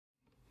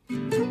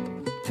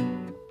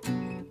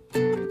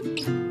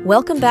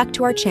Welcome back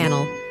to our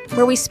channel,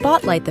 where we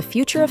spotlight the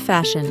future of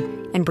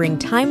fashion and bring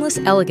timeless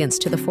elegance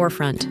to the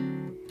forefront.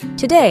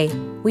 Today,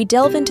 we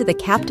delve into the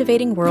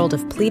captivating world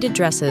of pleated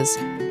dresses,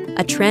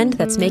 a trend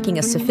that's making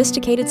a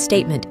sophisticated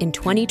statement in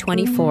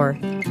 2024.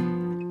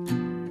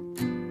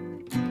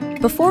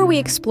 Before we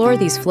explore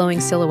these flowing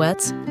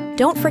silhouettes,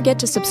 don't forget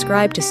to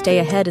subscribe to stay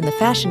ahead in the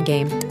fashion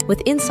game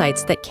with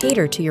insights that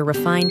cater to your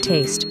refined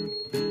taste.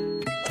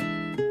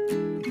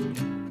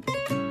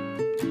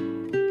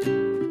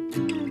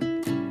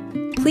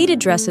 Pleated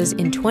dresses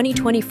in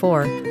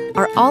 2024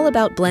 are all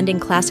about blending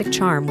classic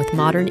charm with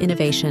modern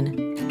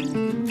innovation.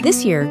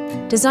 This year,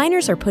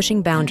 designers are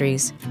pushing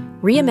boundaries,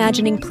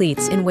 reimagining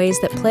pleats in ways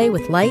that play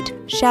with light,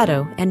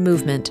 shadow, and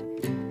movement.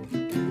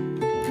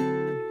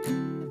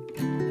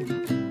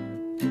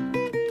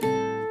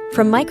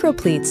 From micro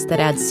pleats that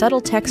add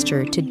subtle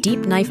texture to deep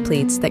knife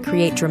pleats that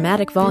create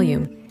dramatic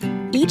volume,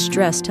 each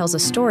dress tells a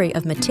story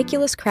of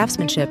meticulous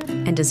craftsmanship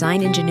and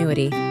design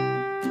ingenuity.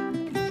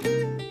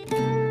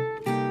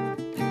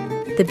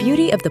 The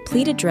beauty of the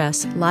pleated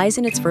dress lies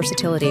in its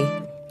versatility.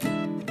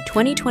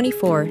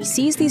 2024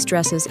 sees these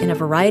dresses in a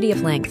variety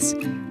of lengths,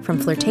 from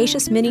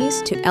flirtatious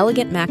minis to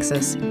elegant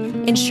maxis,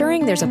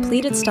 ensuring there's a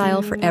pleated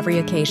style for every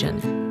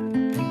occasion.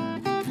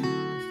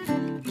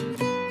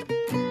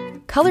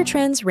 Color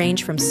trends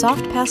range from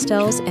soft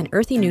pastels and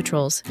earthy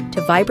neutrals to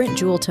vibrant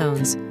jewel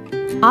tones,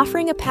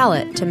 offering a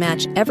palette to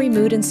match every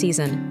mood and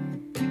season.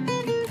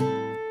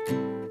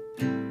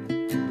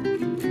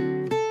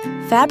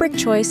 Fabric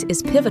choice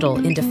is pivotal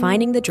in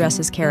defining the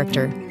dress's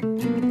character.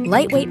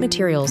 Lightweight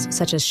materials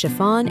such as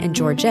chiffon and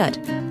georgette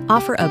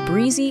offer a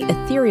breezy,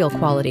 ethereal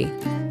quality,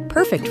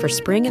 perfect for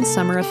spring and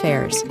summer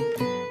affairs.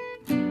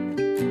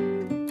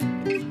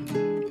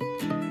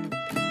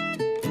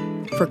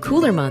 For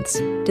cooler months,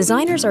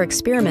 designers are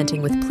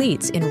experimenting with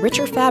pleats in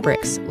richer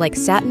fabrics like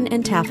satin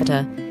and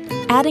taffeta,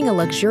 adding a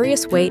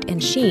luxurious weight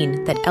and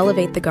sheen that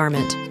elevate the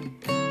garment.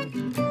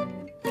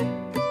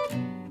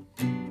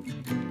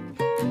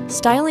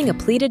 Styling a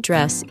pleated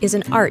dress is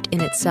an art in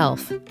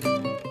itself.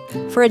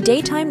 For a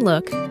daytime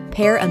look,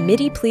 pair a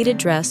midi pleated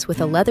dress with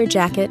a leather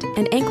jacket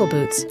and ankle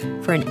boots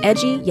for an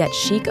edgy yet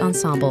chic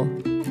ensemble.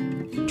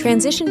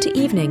 Transition to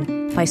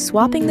evening by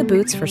swapping the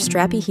boots for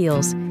strappy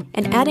heels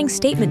and adding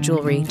statement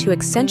jewelry to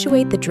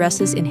accentuate the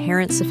dress's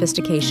inherent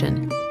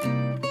sophistication.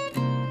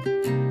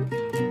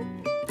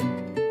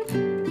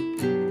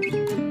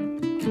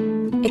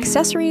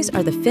 Accessories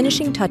are the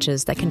finishing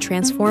touches that can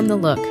transform the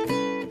look.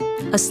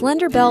 A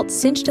slender belt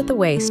cinched at the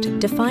waist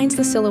defines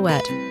the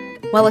silhouette,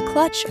 while a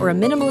clutch or a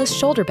minimalist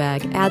shoulder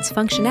bag adds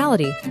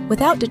functionality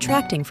without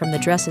detracting from the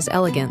dress's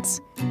elegance.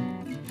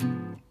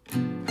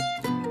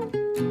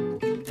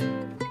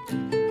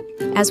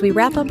 As we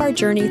wrap up our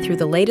journey through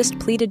the latest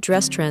pleated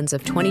dress trends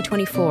of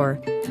 2024,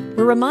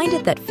 we're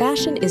reminded that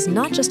fashion is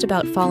not just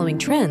about following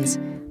trends,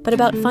 but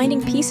about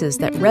finding pieces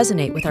that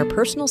resonate with our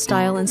personal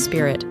style and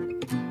spirit.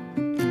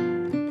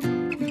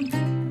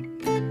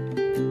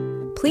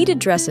 Pleated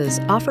dresses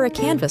offer a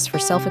canvas for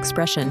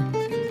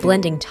self-expression,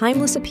 blending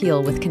timeless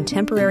appeal with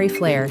contemporary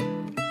flair.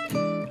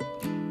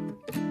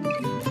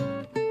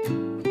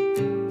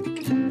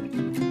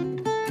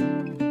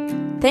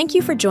 Thank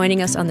you for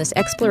joining us on this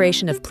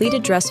exploration of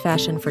pleated dress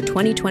fashion for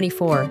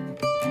 2024.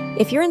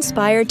 If you're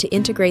inspired to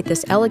integrate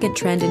this elegant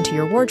trend into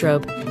your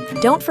wardrobe,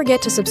 don't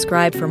forget to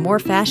subscribe for more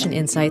fashion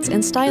insights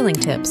and styling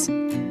tips.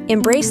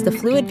 Embrace the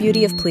fluid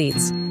beauty of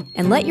pleats,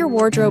 and let your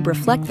wardrobe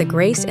reflect the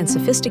grace and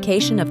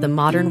sophistication of the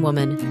modern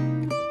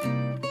woman.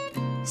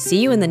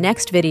 See you in the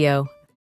next video.